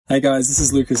Hey guys, this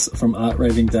is Lucas from Art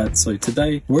Raving Dad. So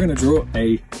today we're going to draw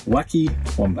a Wacky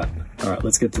Wombat. Alright,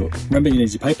 let's get to it. Remember, you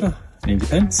need your paper, you need your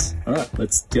pens. Alright,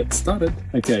 let's get started.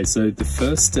 Okay, so the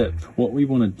first step, what we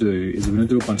want to do is we're going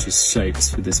to do a bunch of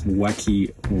shapes for this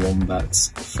Wacky Wombat's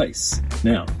face.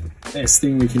 Now, the best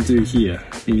thing we can do here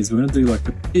is we're going to do like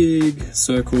a big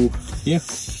circle here.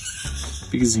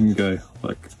 Big as you can go,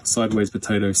 like sideways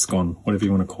potato scone, whatever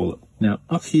you want to call it. Now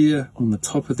up here on the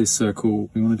top of this circle,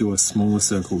 we want to do a smaller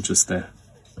circle just there,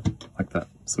 like that.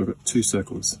 So we've got two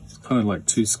circles. It's kind of like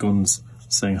two scones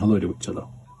saying hello to each other.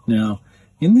 Now,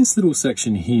 in this little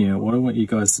section here, what I want you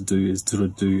guys to do is to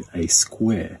do a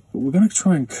square. But we're going to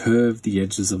try and curve the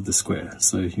edges of the square.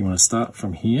 So you want to start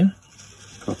from here,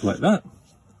 go up like that,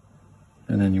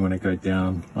 and then you want to go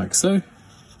down like so.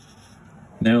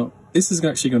 Now, this is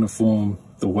actually going to form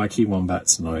the Wacky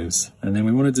Wombat's nose. And then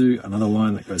we want to do another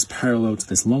line that goes parallel to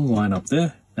this long line up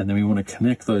there. And then we want to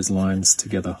connect those lines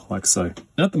together like so.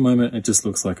 Now, at the moment, it just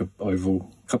looks like a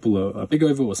oval, a big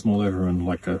oval, a small oval, and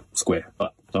like a square.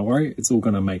 But don't worry, it's all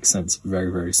going to make sense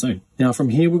very, very soon. Now, from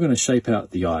here, we're going to shape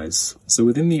out the eyes. So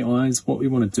within the eyes, what we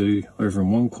want to do over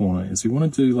in one corner is we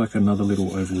want to do like another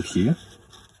little oval here,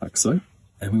 like so.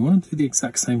 And we want to do the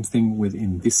exact same thing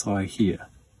within this eye here.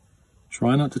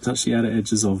 Try not to touch the outer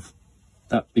edges of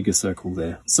that bigger circle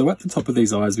there. So at the top of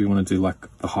these eyes, we want to do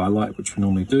like the highlight, which we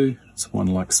normally do. So one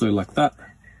like so, like that,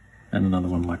 and another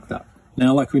one like that.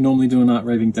 Now, like we normally do in Art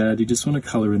Raving Dad, you just want to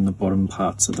colour in the bottom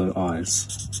parts of the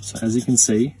eyes. So as you can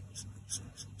see,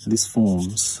 this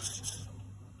forms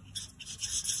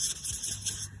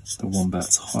the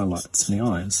wombat's highlights in the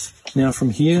eyes. Now from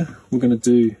here, we're going to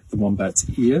do the wombat's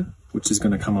ear, which is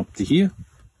going to come up to here.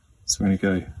 So we're going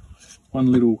to go one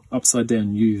little upside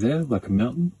down U there, like a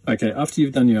mountain. Okay, after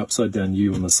you've done your upside down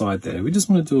U on the side there, we just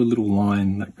want to do a little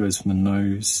line that goes from the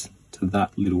nose to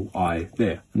that little eye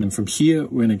there. And then from here,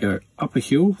 we're going to go up a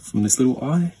hill from this little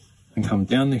eye and come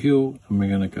down the hill, and we're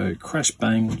going to go crash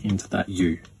bang into that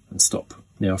U and stop.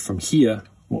 Now from here,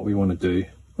 what we want to do,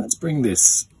 let's bring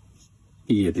this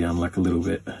ear down like a little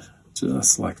bit,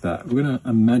 just like that. We're going to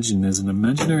imagine there's an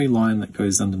imaginary line that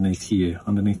goes underneath here,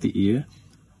 underneath the ear,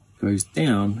 goes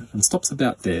down and stops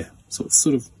about there. So it's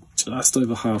sort of just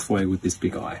over halfway with this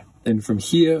big eye. Then from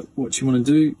here, what you want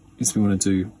to do is we want to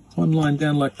do one line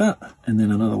down like that, and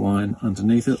then another line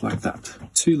underneath it like that.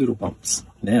 Two little bumps.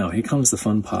 Now, here comes the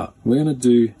fun part. We're going to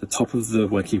do the top of the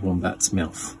Wacky Wombat's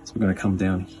mouth. So we're going to come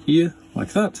down here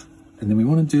like that, and then we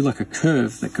want to do like a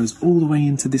curve that goes all the way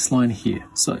into this line here.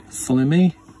 So follow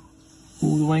me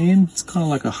all the way in. It's kind of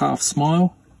like a half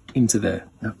smile into there.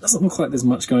 Now, it doesn't look like there's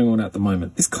much going on at the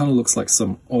moment. This kind of looks like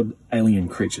some odd alien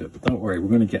creature, but don't worry, we're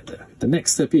going to get there. The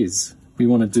next step is we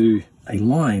want to do a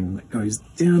line that goes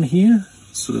down here,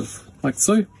 sort of like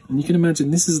so. And you can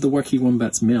imagine this is the Wacky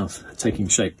Wombat's mouth taking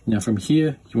shape. Now from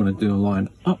here, you want to do a line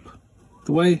up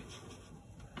the way.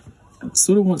 And it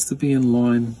sort of wants to be in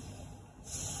line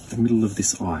the middle of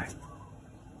this eye.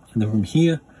 And then from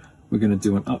here, we're going to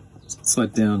do an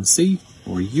upside down C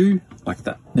or a U like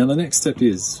that. Now the next step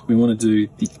is we want to do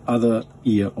the other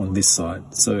ear on this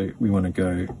side. So we want to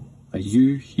go a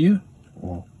U here,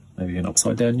 or maybe an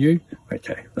upside down U.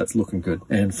 Okay, that's looking good.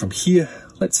 And from here,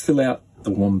 let's fill out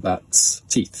the wombat's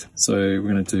teeth. So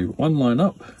we're going to do one line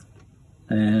up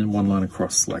and one line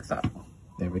across like that.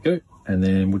 There we go. And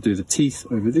then we'll do the teeth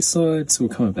over this side. So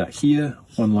we'll come about here,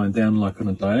 one line down like on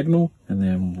a diagonal, and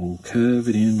then we'll curve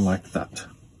it in like that.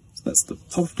 That's the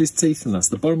top of his teeth and that's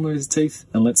the bottom of his teeth.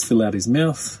 And let's fill out his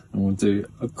mouth, and we'll do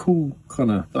a cool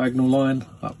kind of diagonal line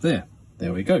up there.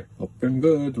 There we go. Looking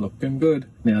good, looking good.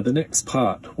 Now the next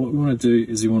part, what we want to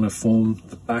do is we want to form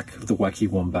the back of the Wacky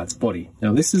Wombat's body.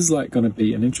 Now this is like going to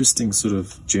be an interesting sort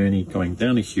of journey going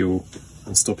down a hill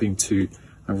and stopping to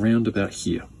around about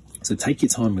here. So take your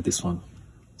time with this one.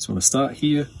 So we want to start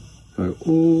here, go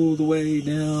all the way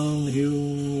down the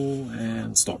hill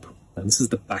and stop. And this is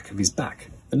the back of his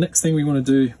back. The next thing we want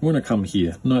to do, we want to come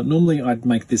here. Now, normally I'd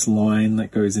make this line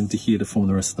that goes into here to form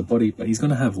the rest of the body, but he's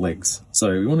going to have legs.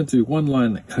 So we want to do one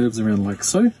line that curves around like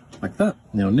so, like that.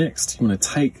 Now next, you want to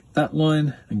take that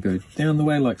line and go down the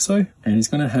way like so, and he's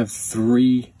going to have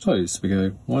three toes. We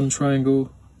go one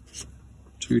triangle,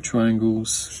 two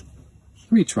triangles,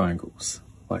 three triangles,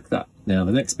 like that. Now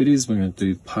the next bit is we're going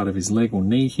to do part of his leg or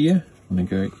knee here. I'm going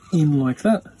to go in like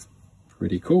that.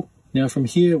 Pretty cool. Now from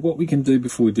here, what we can do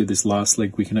before we do this last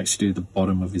leg, we can actually do the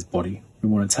bottom of his body. We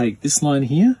want to take this line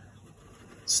here,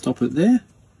 stop it there,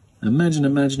 imagine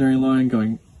an imaginary line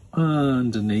going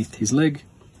underneath his leg,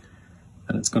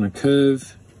 and it's going to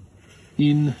curve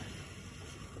in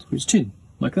to his chin,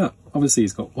 like that. Obviously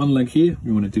he's got one leg here,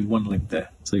 we want to do one leg there.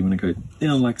 So you want to go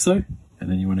down like so, and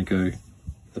then you want to go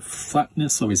the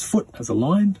flatness of his foot as a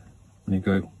line. And you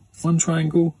go one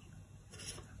triangle,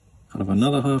 kind of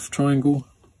another half triangle,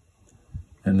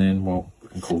 and then, well, we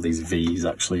can call these V's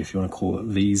actually, if you want to call it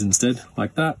V's instead,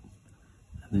 like that,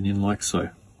 and then in like so.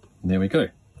 And there we go.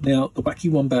 Now, the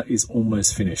Wacky Wombat is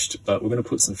almost finished, but we're going to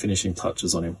put some finishing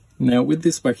touches on him. Now, with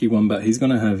this Wacky Wombat, he's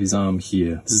going to have his arm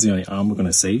here. This is the only arm we're going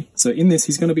to see. So in this,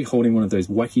 he's going to be holding one of those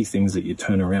wacky things that you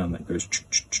turn around that goes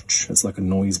ch-ch-ch-ch. It's like a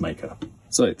noise maker.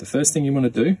 So the first thing you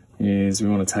want to do is we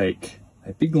want to take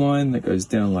a big line that goes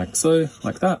down like so,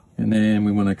 like that. And then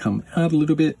we want to come out a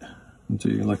little bit and do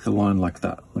like a line like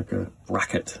that, like a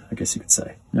bracket, I guess you could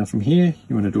say. Now from here,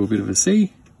 you want to do a bit of a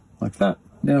C, like that.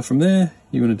 Now from there,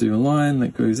 you want to do a line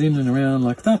that goes in and around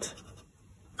like that.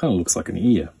 Kind of looks like an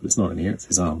ear, but it's not an ear, it's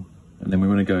his arm. And then we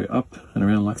want to go up and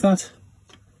around like that.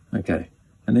 Okay,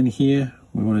 and then here,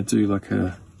 we want to do like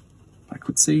a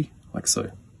backward C, like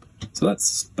so. So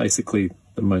that's basically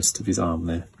the most of his arm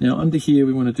there. Now under here,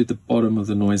 we want to do the bottom of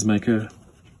the noisemaker.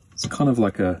 It's kind of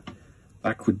like a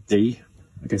backward D,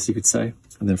 I guess you could say.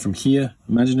 And then from here,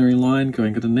 imaginary line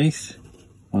going underneath,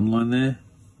 one line there,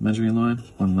 imaginary line,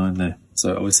 one line there.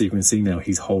 So obviously you can see now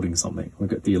he's holding something. We've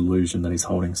got the illusion that he's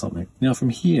holding something. Now from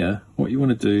here, what you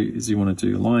want to do is you want to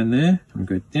do a line there and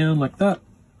go down like that,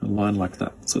 a line like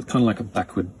that. So it's kind of like a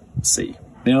backward C.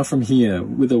 Now from here,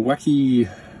 with a Wacky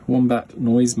Wombat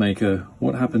noisemaker,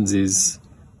 what happens is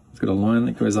we've got a line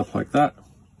that goes up like that,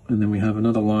 and then we have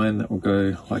another line that will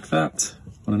go like that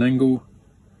on an angle,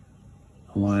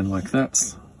 a line like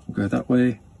that will go that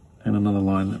way, and another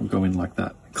line that will go in like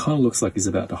that. It kind of looks like he's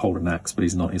about to hold an axe, but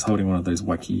he's not. He's holding one of those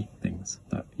wacky things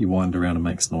that you wind around and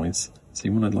makes noise. So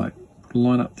you want to like put a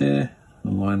line up there,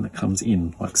 and a line that comes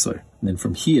in like so. And then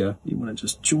from here, you want to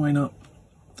just join up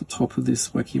the top of this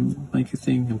Wacky maker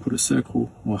thing and put a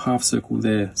circle or half circle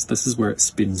there. So this is where it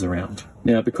spins around.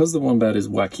 Now, because the Wombat is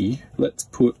wacky, let's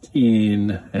put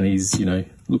in, and he's, you know,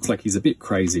 looks like he's a bit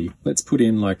crazy. Let's put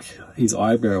in like his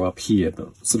eyebrow up here,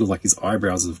 but sort of like his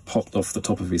eyebrows have popped off the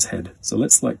top of his head. So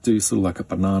let's like do sort of like a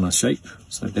banana shape.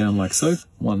 So down like so,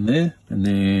 one there, and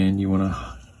then you want to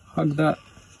hug that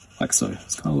like so.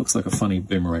 It kind of looks like a funny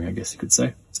boomerang, I guess you could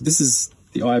say. So this is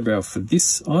the eyebrow for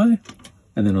this eye.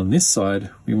 And then on this side,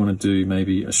 we want to do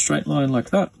maybe a straight line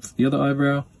like that for the other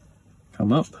eyebrow,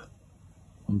 come up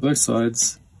on both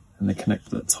sides, and then connect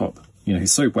to the top. You know,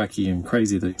 he's so wacky and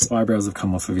crazy that his eyebrows have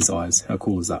come off of his eyes. How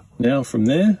cool is that? Now from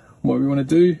there, what we want to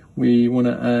do, we want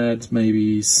to add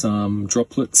maybe some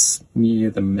droplets near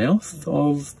the mouth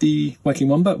of the Wacky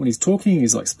Wombat. When he's talking,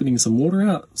 he's like spitting some water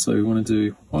out. So we want to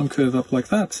do one curve up like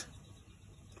that.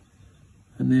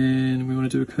 And then we want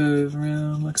to do a curve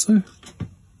around like so.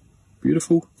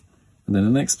 Beautiful. And then the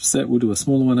next step, we'll do a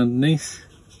smaller one underneath,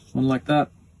 one like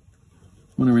that,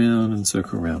 one around and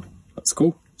circle around. That's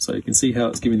cool. So you can see how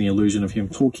it's giving the illusion of him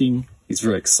talking. He's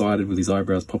very excited with his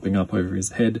eyebrows popping up over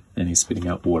his head and he's spitting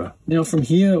out water. Now from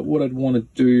here, what I'd want to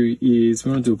do is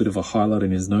we want to do a bit of a highlight in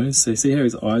his nose. So you see how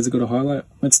his eyes have got a highlight?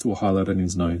 Let's do a highlight in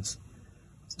his nose.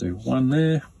 Let's do one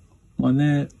there,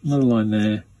 another line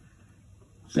there,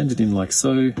 bend it in like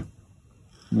so, and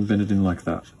we'll bend it in like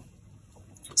that.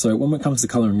 So when it comes to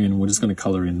colouring in, we're just going to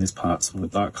colour in this part, so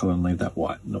with a dark colour and leave that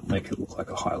white, not make it look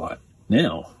like a highlight.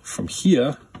 Now, from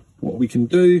here, what we can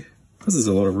do, because there's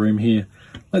a lot of room here,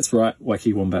 let's write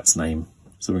Wacky Wombat's name.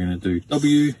 So we're going to do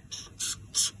W,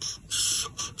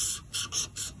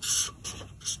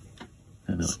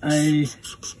 and an A,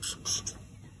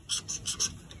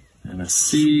 and a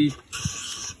C,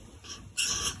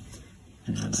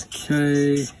 and a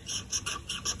K,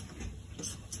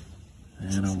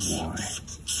 and a Y.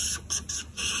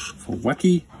 For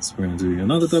Wacky, so we're going to do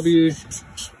another W, an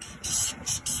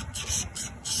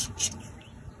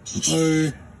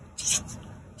O,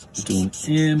 we'll do an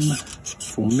M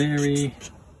for Mary,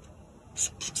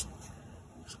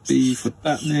 B for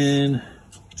Batman,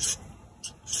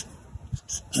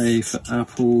 A for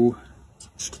Apple,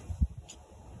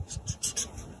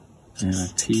 and a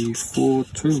T for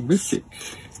Terrific.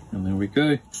 And there we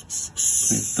go.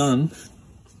 We've done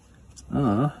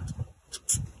our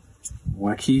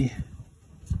Wacky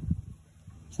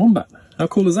Wombat. How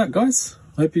cool is that, guys?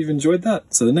 I hope you've enjoyed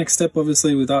that. So the next step,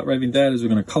 obviously, with Art Raving Dad is we're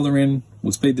going to colour in.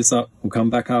 We'll speed this up. We'll come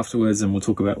back afterwards and we'll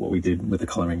talk about what we did with the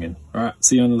colouring in. All right,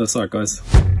 see you on the other side, guys.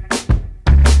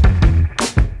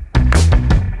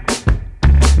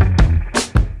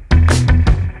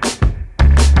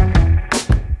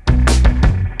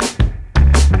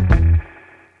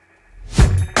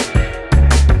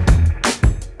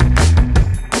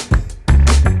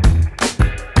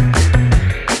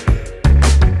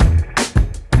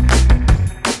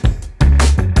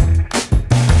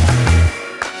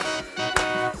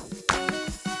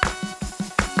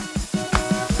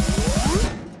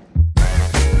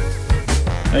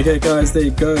 Okay guys, there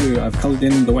you go. I've coloured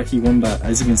in the Wacky Wombat.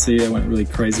 As you can see, I went really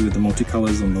crazy with the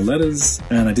multicolours on the letters,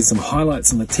 and I did some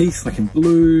highlights on the teeth, like in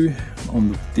blue,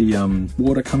 on the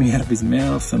water coming out of his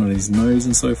mouth and on his nose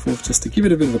and so forth, just to give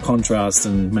it a bit of a contrast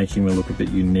and make him look a bit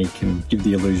unique and give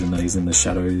the illusion that he's in the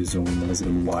shadows or when there's a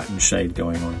bit of light and shade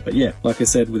going on. But yeah, like I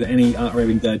said, with any Art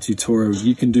Raving Dad tutorial,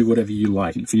 you can do whatever you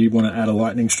like. If you want to add a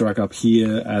lightning strike up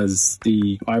here as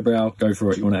the eyebrow, go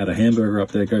for it. You want to add a hamburger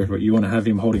up there, go for it. You want to have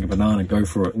him holding a banana, go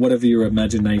for it. Whatever your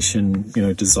imagination, you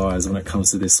know, desires when it comes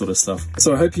to this sort of stuff.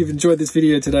 So I hope you've enjoyed this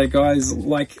video today, guys.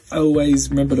 Like always,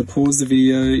 remember to pause the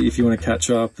video if you want to catch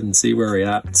up and see where we're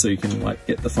at, so you can like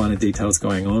get the finer details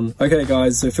going on. Okay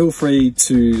guys, so feel free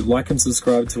to like and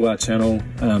subscribe to our channel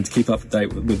to keep up to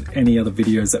date with any other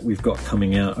videos that we've got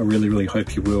coming out. I really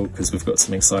hope you will, because we've got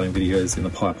some exciting videos in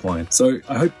the pipeline. So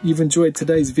I hope you've enjoyed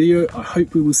today's video. I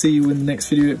hope we will see you in the next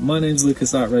video. My name's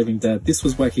Lucas, Art Raving Dad. This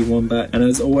was Wacky Wombat, and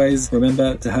as always,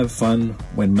 remember to have fun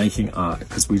when making art,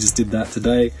 because we just did that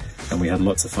today and we had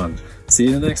lots of fun. See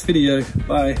you in the next video.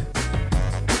 Bye.